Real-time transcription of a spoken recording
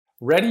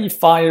Ready,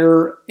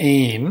 fire,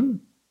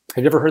 aim.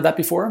 Have you ever heard that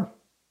before?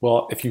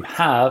 Well, if you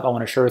have, I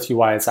want to share with you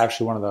why it's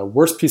actually one of the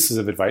worst pieces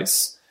of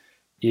advice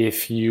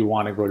if you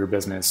want to grow your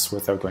business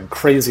without going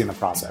crazy in the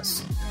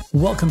process.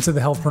 Welcome to the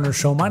Healthpreneur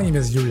Show. My name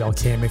is Yuri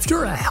Elkaim. If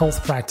you're a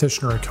health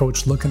practitioner or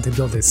coach looking to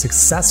build a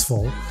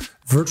successful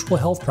virtual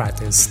health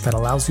practice that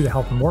allows you to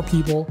help more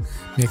people,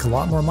 make a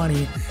lot more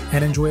money,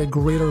 and enjoy a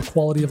greater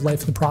quality of life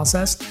in the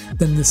process,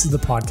 then this is the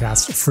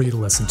podcast for you to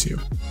listen to.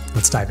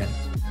 Let's dive in.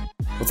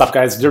 What's up,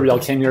 guys? Yuri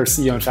Elkaim here,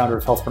 CEO and founder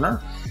of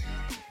Healthpreneur.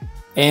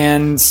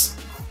 And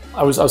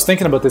I was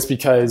thinking about this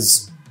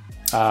because,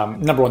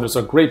 number one, there's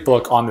a great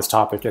book on this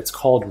topic. It's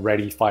called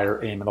Ready,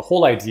 Fire, Aim. And the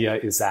whole idea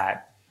is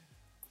that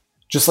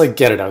just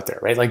get it out there,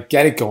 right?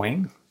 Get it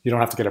going. You don't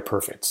have to get it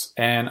perfect.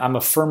 And I'm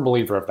a firm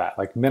believer of that.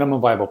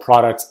 Minimum viable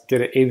product, get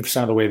it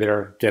 80% of the way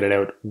there, get it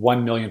out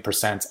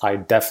 1,000,000%. I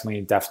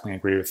definitely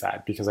agree with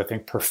that because I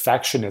think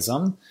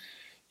perfectionism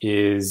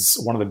is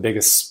one of the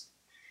biggest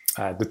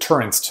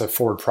deterrents to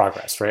forward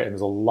progress, right? And there's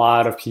a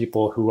lot of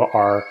people who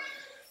are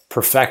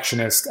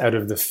perfectionists out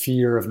of the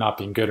fear of not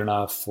being good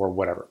enough or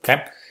whatever,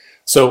 okay?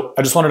 So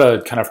I just wanted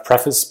to kind of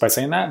preface by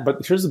saying that,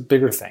 but here's the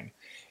bigger thing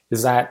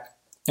is that,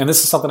 and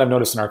this is something I've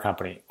noticed in our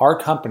company,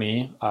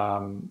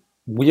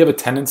 we have a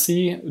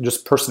tendency,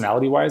 just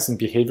personality-wise and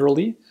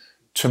behaviorally,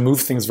 to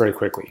move things very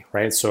quickly,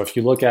 right? So if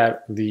you look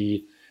at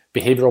the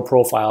behavioral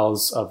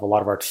profiles of a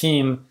lot of our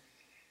team,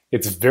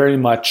 it's very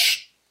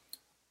much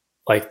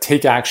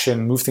take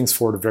action, move things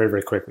forward very,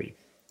 very quickly.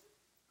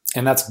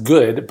 And that's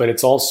good, but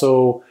it's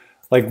also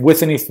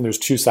with anything, there's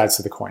two sides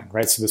to the coin,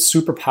 right? So the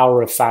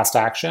superpower of fast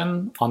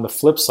action, on the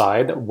flip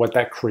side, what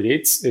that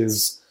creates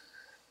is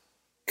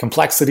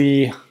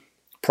complexity,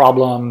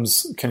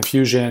 problems,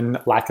 confusion,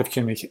 lack of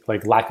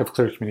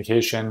clear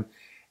communication,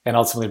 and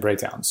ultimately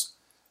breakdowns.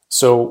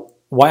 So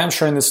why I'm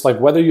sharing this,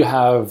 whether you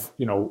have,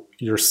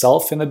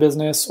 yourself in the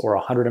business or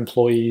 100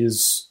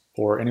 employees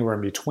or anywhere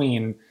in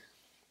between,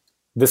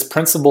 this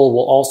principle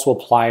will also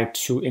apply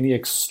to any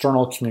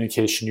external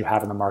communication you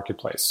have in the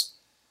marketplace.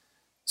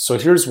 So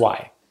here's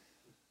why.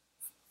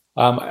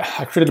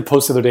 I created a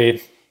post the other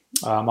day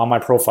on my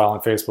profile on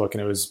Facebook,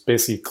 and it was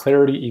basically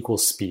clarity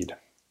equals speed.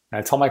 And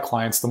I tell my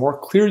clients, the more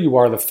clear you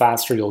are, the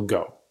faster you'll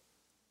go.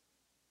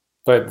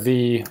 But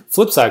the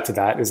flip side to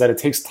that is that it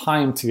takes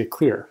time to get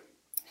clear.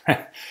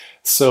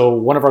 So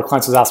one of our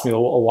clients was asking me,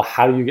 well,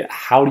 how do you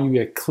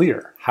get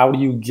clear? How do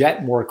you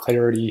get more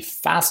clarity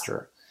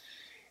faster?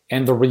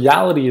 And the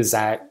reality is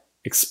that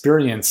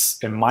experience,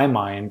 in my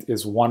mind,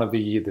 is one of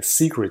the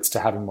secrets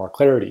to having more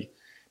clarity.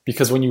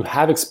 Because when you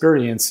have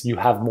experience, you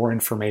have more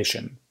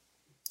information.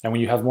 And when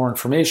you have more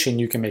information,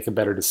 you can make a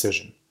better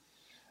decision.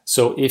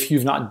 So if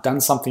you've not done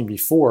something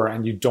before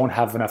and you don't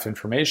have enough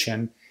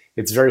information,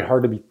 it's very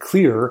hard to be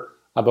clear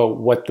about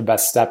what the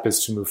best step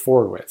is to move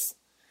forward with.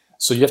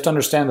 So you have to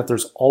understand that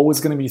there's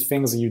always going to be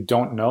things that you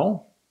don't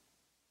know.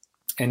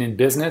 And in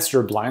business,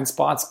 your blind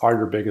spots are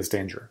your biggest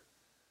danger.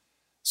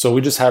 So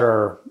we just had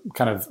our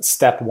kind of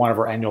step one of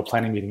our annual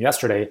planning meeting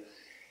yesterday.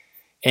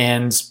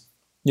 And,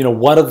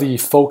 one of the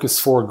focus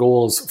 4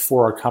 goals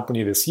for our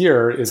company this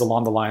year is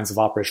along the lines of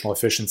operational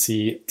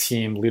efficiency,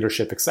 team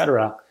leadership,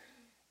 etc.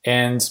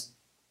 And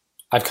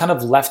I've kind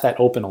of left that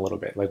open a little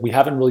bit. We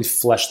haven't really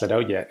fleshed that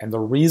out yet. And the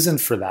reason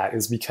for that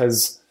is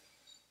because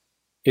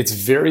it's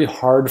very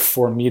hard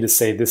for me to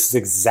say this is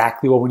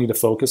exactly what we need to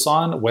focus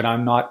on when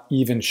I'm not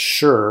even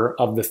sure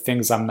of the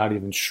things I'm not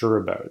even sure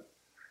about,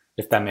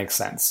 if that makes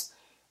sense.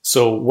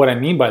 So what I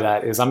mean by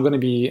that is I'm going to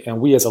be, and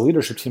we as a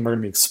leadership team are going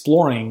to be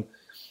exploring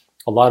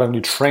a lot of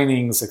new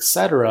trainings,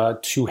 etc.,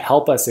 to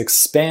help us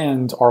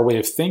expand our way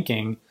of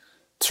thinking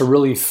to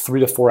really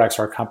 3 to 4x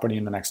our company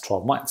in the next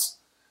 12 months.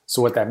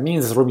 So what that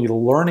means is we're going to be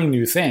learning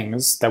new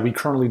things that we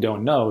currently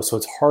don't know. So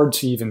it's hard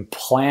to even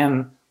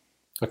plan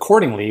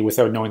accordingly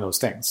without knowing those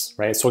things,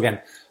 right? So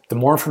again, the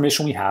more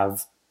information we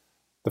have,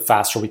 the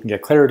faster we can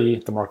get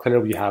clarity. The more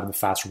clarity we have, the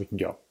faster we can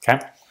go,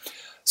 okay?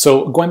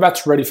 So going back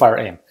to Ready, Fire,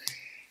 Aim.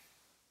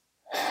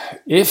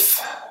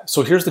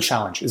 So here's the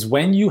challenge, is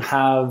when you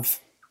have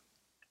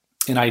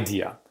an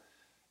idea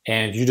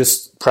and you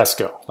just press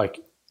go,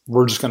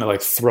 we're just going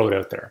to throw it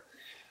out there.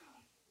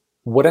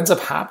 What ends up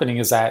happening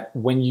is that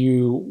when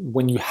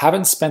you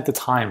haven't spent the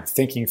time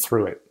thinking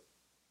through it,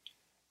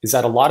 is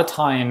that a lot of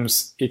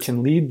times it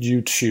can lead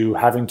you to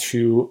having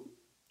to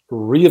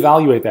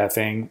reevaluate that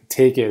thing,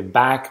 take it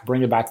back,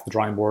 bring it back to the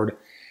drawing board,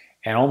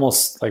 and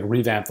almost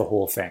revamp the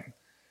whole thing.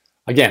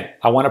 Again,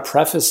 I want to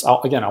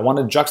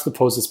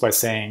juxtapose this by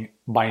saying,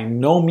 by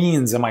no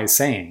means am I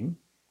saying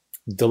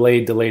delay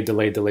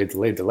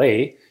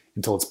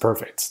until it's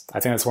perfect.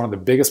 I think that's one of the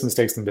biggest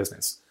mistakes in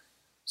business.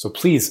 So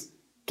please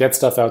get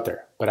stuff out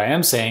there. But I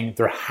am saying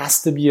there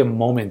has to be a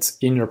moment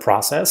in your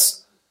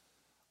process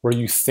where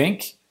you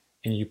think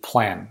and you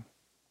plan.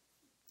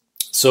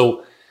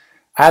 So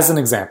as an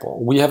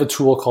example, we have a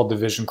tool called the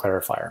Vision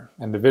Clarifier.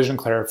 And the Vision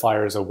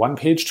Clarifier is a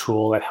one-page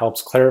tool that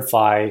helps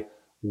clarify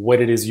what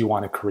it is you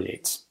want to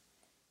create.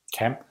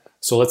 Okay?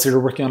 So let's say you're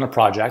working on a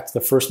project.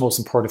 The first most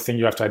important thing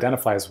you have to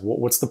identify is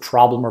what's the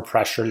problem or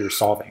pressure you're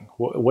solving?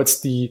 What's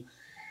the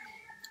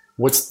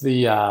what's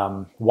the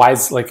why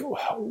is like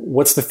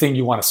what's the thing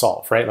you want to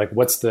solve, right? Like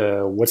what's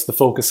the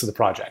focus of the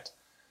project?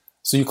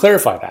 So you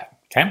clarify that,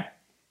 okay?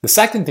 The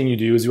second thing you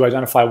do is you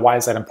identify why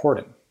is that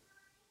important?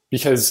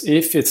 Because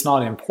if it's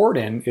not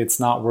important, it's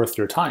not worth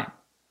your time.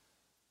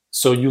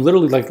 So you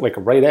literally like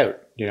write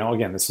out,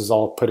 again, this is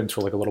all put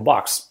into like a little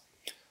box.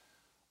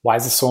 Why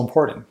is this so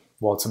important?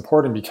 Well, it's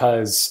important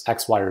because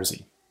X, Y, or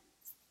Z.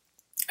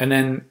 And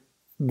then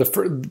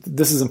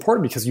this is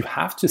important because you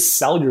have to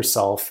sell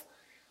yourself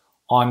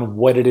on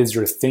what it is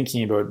you're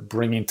thinking about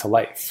bringing to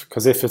life.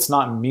 Because if it's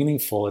not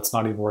meaningful, it's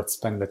not even worth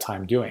spending the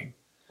time doing.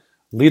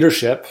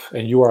 Leadership,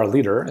 and you are a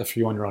leader if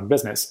you own your own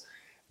business,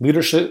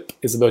 leadership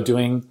is about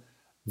doing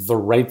the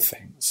right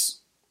things.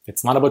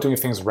 It's not about doing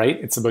things right,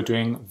 it's about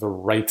doing the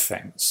right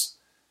things.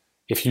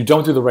 If you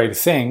don't do the right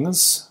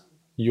things,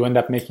 you end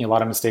up making a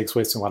lot of mistakes,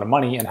 wasting a lot of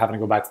money, and having to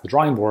go back to the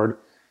drawing board,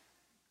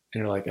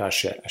 and you're like, oh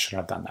shit, I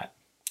shouldn't have done that.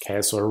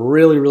 Okay, so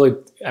really,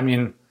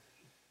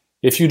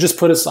 if you just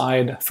put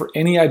aside for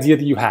any idea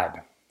that you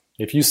had,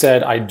 if you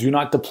said, I do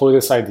not deploy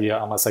this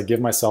idea unless I give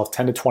myself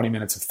 10 to 20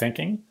 minutes of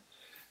thinking,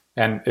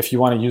 and if you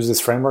want to use this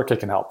framework, it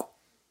can help.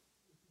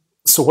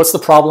 So what's the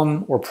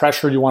problem or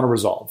pressure you want to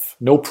resolve?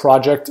 No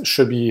project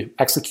should be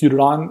executed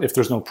on if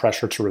there's no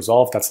pressure to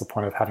resolve. That's the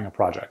point of having a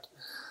project.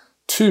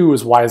 2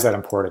 is why is that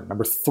important?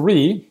 Number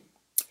 3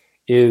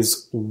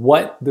 is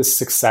what does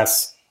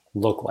success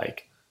look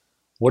like?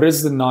 What are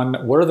the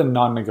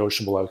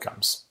non-negotiable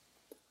outcomes?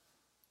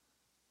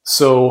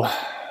 So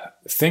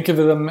think of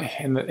them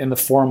in the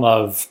form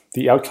of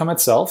the outcome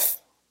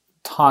itself,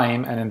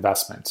 time, and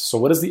investment. So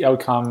what is the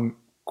outcome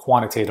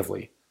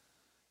quantitatively?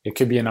 It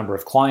could be a number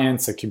of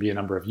clients, it could be a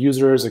number of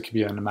users, it could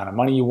be an amount of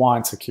money you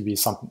want, it could be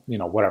something,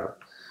 whatever.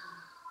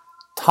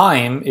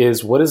 Time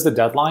is what is the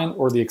deadline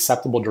or the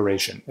acceptable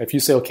duration. If you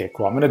say, okay,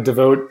 cool, I'm going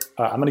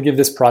to give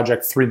this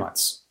project 3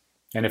 months.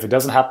 And if it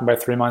doesn't happen by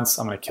 3 months,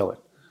 I'm going to kill it.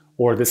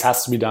 Or this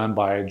has to be done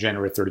by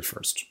January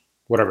 31st,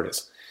 whatever it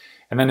is.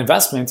 And then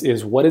investment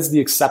is what is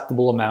the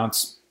acceptable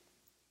amount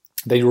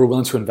that you're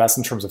willing to invest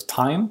in terms of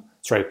time,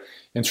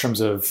 in terms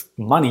of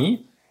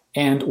money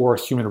and or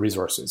human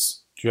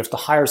resources. Do you have to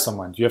hire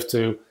someone? Do you have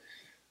to,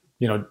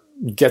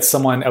 get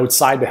someone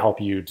outside to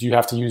help you? Do you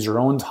have to use your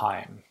own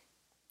time,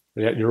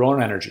 your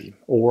own energy?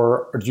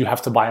 Or do you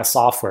have to buy a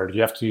software? Do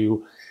you have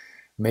to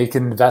make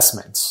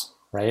investments,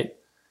 right?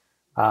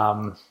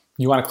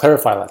 You want to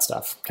clarify that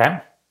stuff,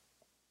 okay?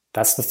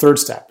 That's the third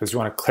step, is you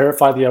want to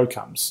clarify the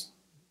outcomes.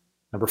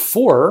 Number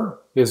 4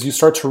 is you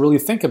start to really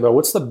think about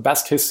what's the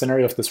best case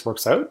scenario if this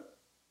works out?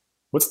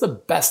 What's the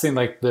best thing,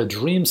 like the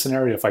dream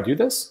scenario if I do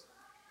this?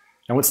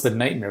 And what's the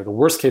nightmare, the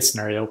worst case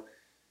scenario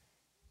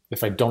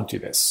if I don't do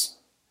this?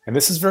 And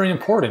this is very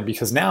important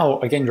because now,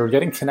 again, you're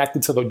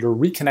reconnecting to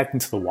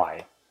the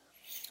why.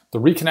 The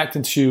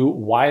reconnecting to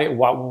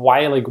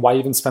why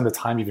even spend the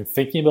time even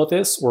thinking about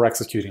this or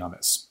executing on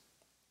this.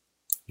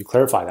 You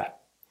clarify that.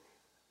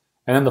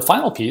 And then the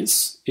final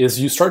piece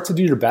is you start to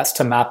do your best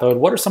to map out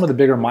what are some of the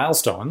bigger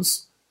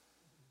milestones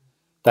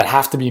that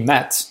have to be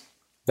met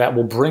that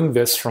will bring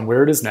this from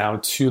where it is now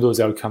to those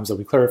outcomes that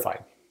we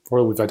clarified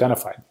or we've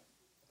identified.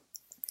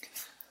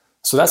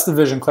 So that's the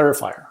vision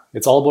clarifier.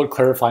 It's all about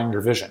clarifying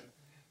your vision.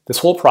 This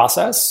whole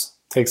process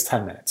takes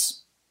 10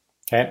 minutes.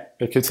 Okay?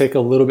 It could take a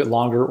little bit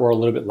longer or a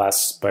little bit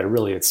less, but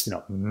really it's,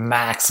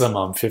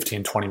 maximum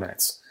 15, 20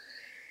 minutes.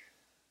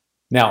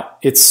 Now,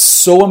 it's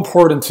so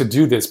important to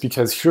do this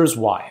because here's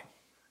why.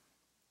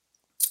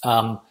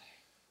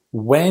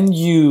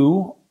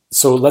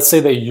 So let's say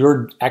that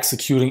you're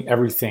executing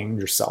everything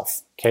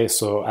yourself. Okay,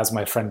 so as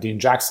my friend Dean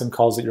Jackson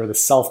calls it, you're the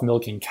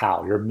self-milking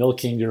cow. You're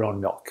milking your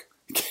own milk,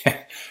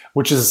 okay?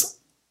 Which is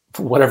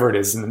whatever it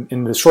is.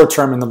 In the short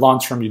term, in the long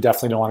term, you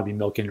definitely don't want to be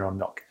milking your own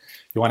milk.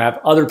 You want to have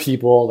other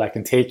people that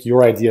can take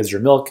your ideas,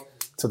 your milk,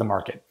 to the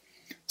market.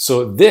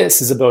 So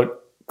this is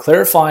about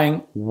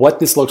clarifying what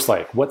this looks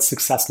like, what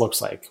success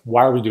looks like.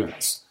 Why are we doing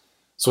this?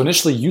 So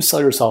initially, you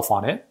sell yourself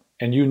on it,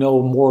 and you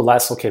know more or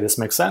less, okay, this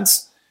makes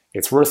sense.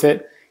 It's worth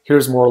it.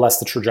 Here's more or less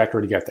the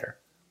trajectory to get there.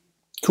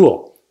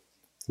 Cool.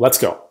 Let's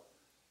go.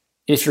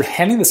 If you're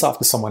handing this off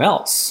to someone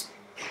else,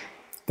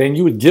 then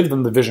you would give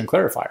them the vision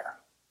clarifier.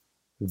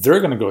 They're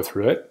going to go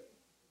through it,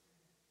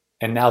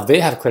 and now they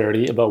have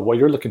clarity about what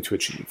you're looking to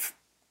achieve.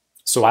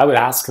 So I would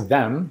ask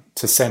them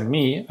to send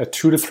me a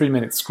 2 to 3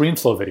 minute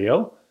ScreenFlow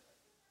video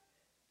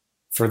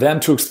for them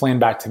to explain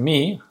back to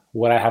me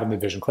what I have in the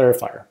vision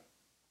clarifier.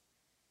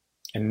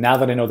 And now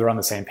that I know they're on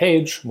the same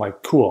page, I'm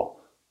like, cool,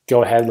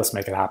 go ahead, let's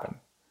make it happen.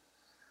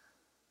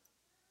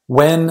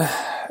 When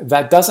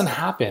that doesn't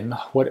happen,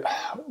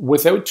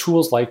 without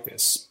tools like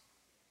this,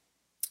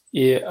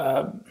 we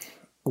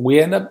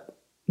end up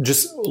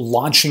just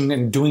launching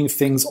and doing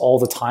things all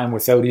the time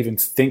without even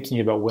thinking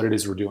about what it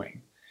is we're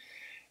doing.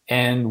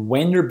 And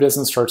when your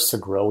business starts to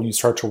grow, when you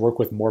start to work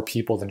with more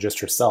people than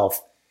just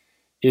yourself,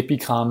 it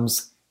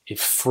becomes a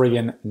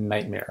friggin'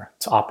 nightmare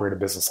to operate a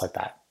business like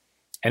that.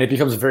 And it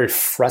becomes very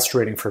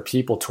frustrating for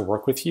people to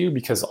work with you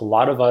because a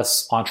lot of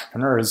us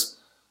entrepreneurs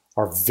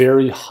are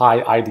very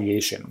high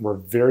ideation. We're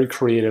very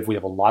creative. We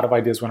have a lot of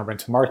ideas we want to bring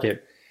to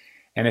market.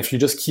 And if you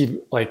just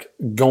keep like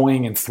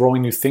going and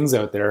throwing new things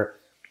out there,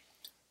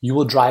 you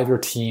will drive your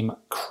team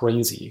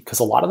crazy, because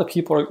a lot of the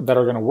people that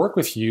are going to work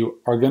with you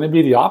are going to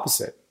be the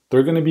opposite.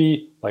 They're going to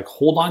be like,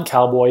 hold on,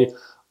 cowboy.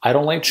 I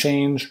don't like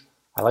change.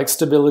 I like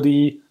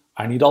stability.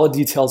 I need all the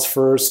details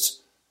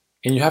first.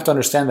 And you have to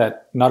understand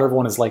that not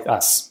everyone is like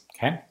us,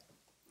 okay?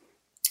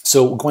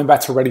 So going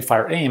back to Ready,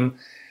 Fire, Aim,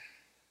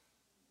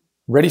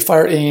 Ready,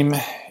 Fire, Aim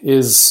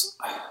is,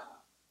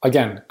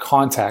 again,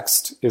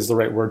 context is the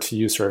right word to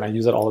use here, and I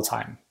use it all the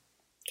time.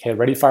 Okay,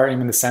 Ready, Fire,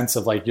 Aim in the sense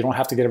of like, you don't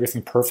have to get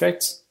everything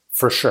perfect,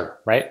 for sure,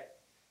 right?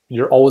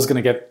 You're always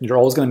going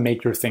to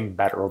make your thing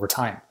better over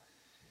time.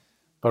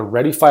 But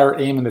Ready, Fire,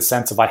 Aim in the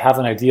sense of, I have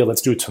an idea,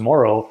 let's do it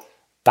tomorrow,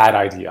 bad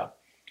idea.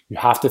 You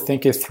have to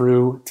think it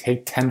through,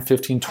 take 10,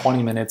 15,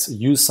 20 minutes,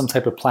 use some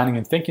type of planning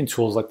and thinking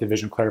tools like the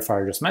Vision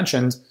Clarifier I just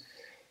mentioned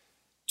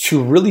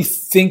to really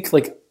think,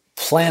 like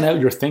plan out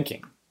your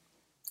thinking.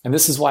 And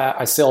this is why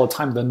I say all the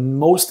time, the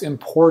most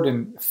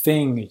important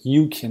thing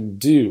you can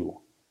do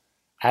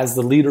as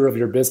the leader of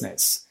your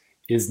business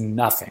is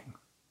nothing.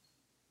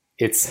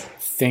 It's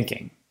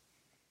thinking.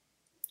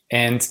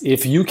 And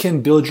if you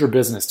can build your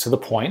business to the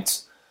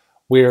point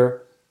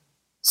where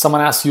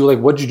someone asks you, like,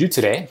 what did you do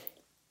today?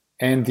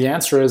 And the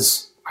answer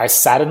is, I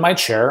sat in my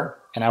chair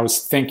and I was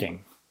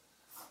thinking.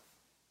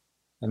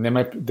 And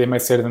they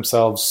might say to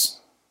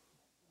themselves,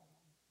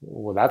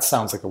 well, that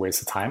sounds like a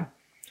waste of time.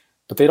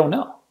 But they don't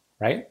know,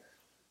 right?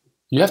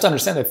 You have to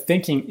understand that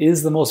thinking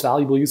is the most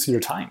valuable use of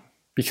your time.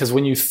 Because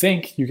when you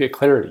think, you get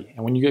clarity.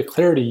 And when you get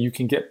clarity, you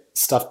can get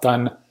stuff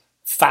done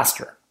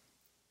faster.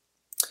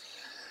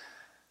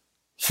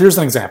 Here's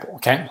an example,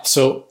 okay?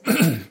 So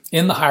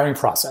in the hiring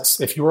process,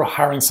 if you are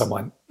hiring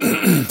someone,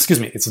 excuse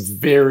me, it's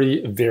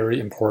very, very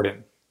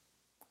important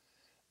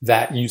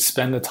that you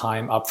spend the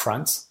time up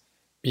front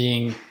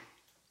being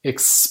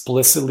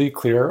explicitly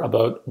clear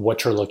about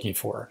what you're looking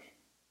for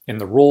in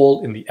the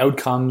role, in the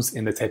outcomes,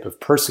 in the type of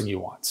person you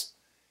want.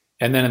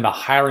 And then in the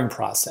hiring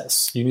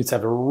process, you need to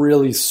have a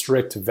really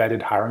strict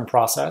vetted hiring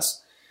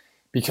process,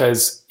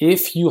 because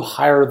if you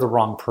hire the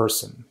wrong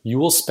person, you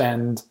will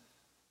spend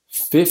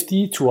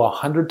 50 to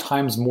 100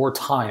 times more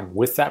time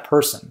with that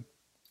person,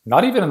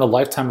 not even in the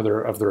lifetime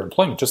of their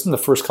employment, just in the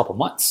first couple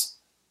months.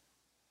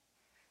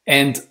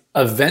 And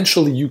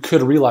eventually you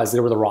could realize they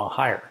were the wrong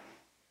hire,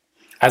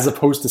 as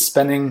opposed to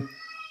spending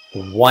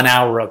 1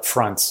 hour up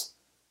front,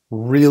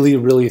 really,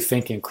 really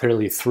thinking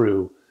clearly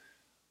through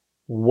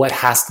what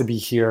has to be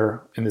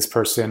here in this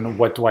person,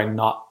 what do I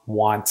not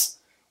want,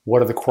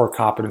 what are the core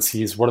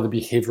competencies, what are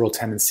the behavioral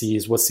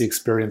tendencies, what's the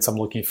experience I'm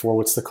looking for,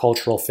 what's the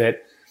cultural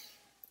fit.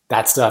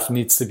 That stuff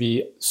needs to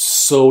be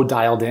so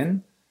dialed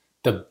in.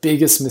 The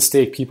biggest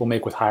mistake people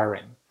make with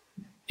hiring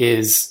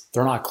is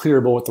they're not clear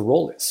about what the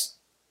role is.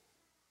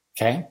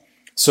 Okay?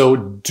 So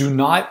do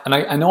not, and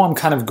I know I'm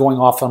kind of going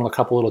off on a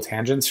couple little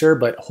tangents here,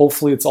 but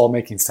hopefully it's all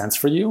making sense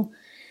for you,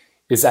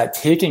 is that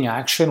taking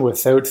action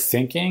without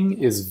thinking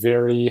is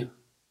very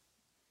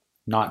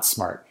not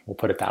smart. We'll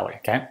put it that way,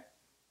 okay?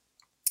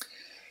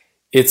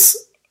 It's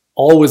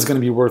always going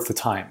to be worth the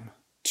time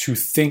to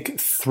think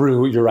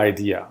through your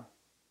idea.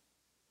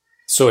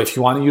 So if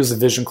you want to use a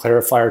Vision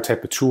Clarifier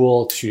type of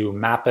tool to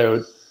map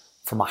out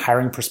from a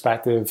hiring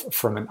perspective,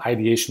 from an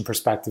ideation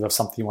perspective of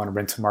something you want to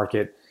bring to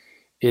market,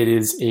 it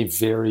is a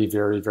very,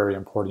 very, very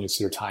important use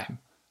of your time.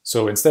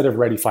 So instead of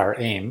Ready, Fire,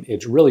 Aim,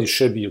 it really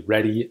should be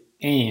Ready,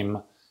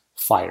 Aim,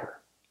 Fire.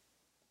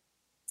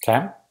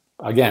 Okay?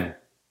 Again,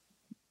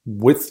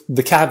 with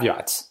the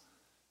caveats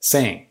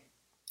saying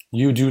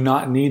you do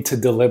not need to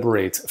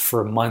deliberate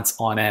for months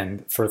on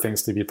end for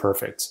things to be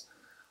perfect.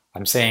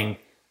 I'm saying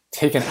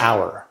take an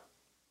hour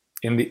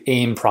in the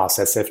aim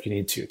process if you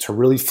need to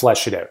really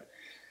flesh it out.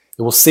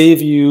 It will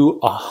save you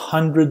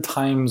 100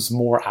 times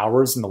more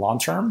hours in the long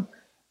term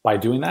by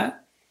doing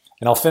that.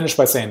 And I'll finish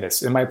by saying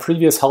this. In my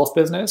previous health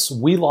business,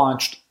 we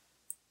launched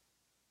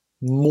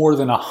more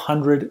than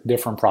 100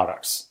 different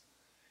products.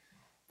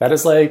 That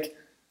is like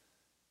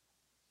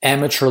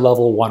amateur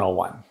level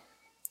 101.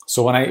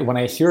 So when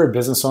I hear a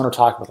business owner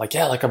talk about like,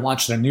 yeah, like I'm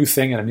launching a new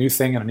thing and a new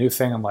thing and a new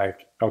thing, I'm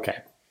like, okay,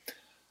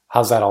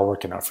 how's that all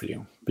working out for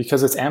you?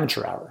 Because it's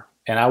amateur hour.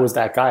 And I was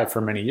that guy for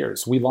many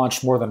years. We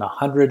launched more than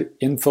 100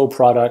 info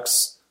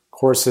products,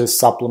 courses,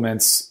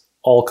 supplements,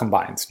 all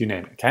combined, you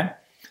name it, okay?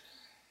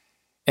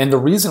 And the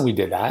reason we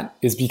did that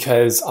is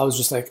because I was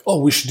just like,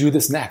 oh, we should do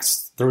this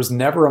next. There was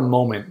never a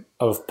moment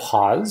of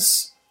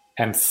pause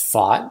and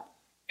thought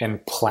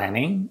and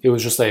planning. It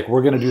was just like,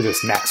 we're going to do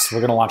this next. We're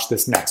going to launch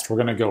this next. We're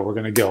going to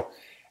go.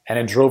 And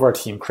it drove our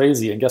team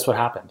crazy. And guess what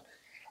happened?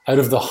 Out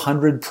of the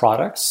 100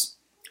 products,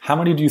 how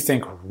many do you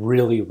think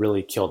really,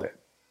 really killed it?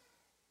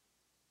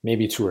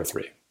 Maybe 2 or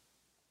 3.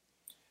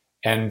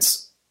 And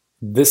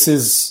this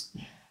is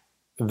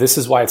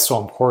why it's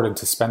so important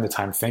to spend the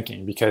time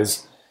thinking,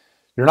 because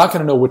you're not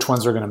going to know which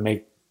ones are going to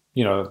make,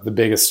 the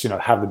biggest,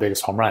 have the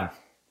biggest home run.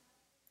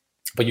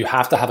 But you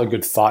have to have a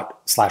good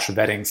thought /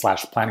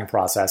 vetting / planning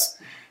process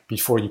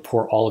before you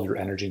pour all of your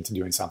energy into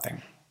doing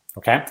something.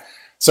 Okay?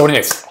 So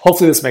anyways,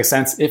 hopefully this makes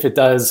sense. If it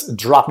does,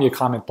 drop me a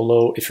comment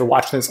below. If you're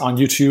watching this on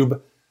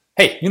YouTube,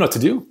 Hey, you know what to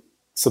do.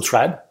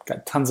 Subscribe.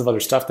 Got tons of other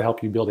stuff to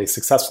help you build a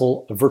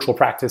successful virtual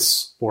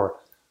practice or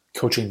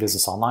coaching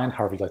business online,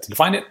 however you'd like to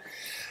define it.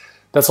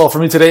 That's all for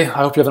me today. I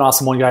hope you have an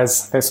awesome one,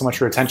 guys. Thanks so much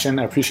for your attention.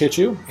 I appreciate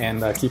you,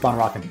 and keep on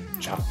rocking.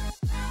 Ciao.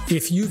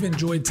 If you've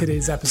enjoyed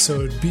today's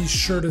episode, be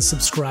sure to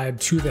subscribe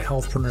to the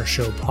Healthpreneur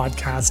Show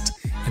podcast.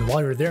 And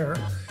while you're there,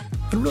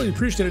 I'd really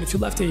appreciate it if you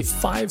left a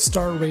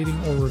 5-star rating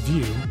or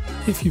review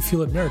if you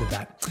feel it merited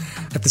that.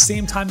 At the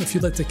same time, if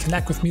you'd like to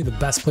connect with me, the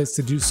best place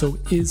to do so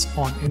is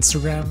on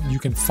Instagram. You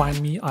can find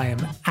me. I am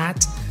at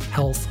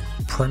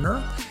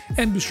Healthpreneur.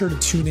 And be sure to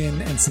tune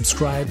in and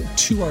subscribe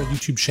to our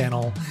YouTube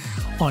channel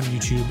on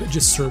YouTube.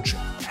 Just search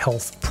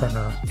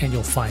Healthpreneur and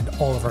you'll find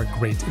all of our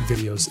great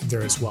videos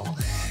there as well.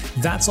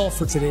 That's all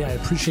for today. I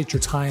appreciate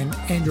your time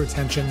and your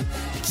attention.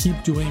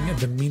 Keep doing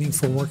the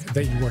meaningful work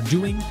that you are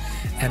doing,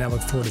 and I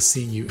look forward to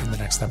seeing you in the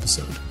next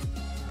episode.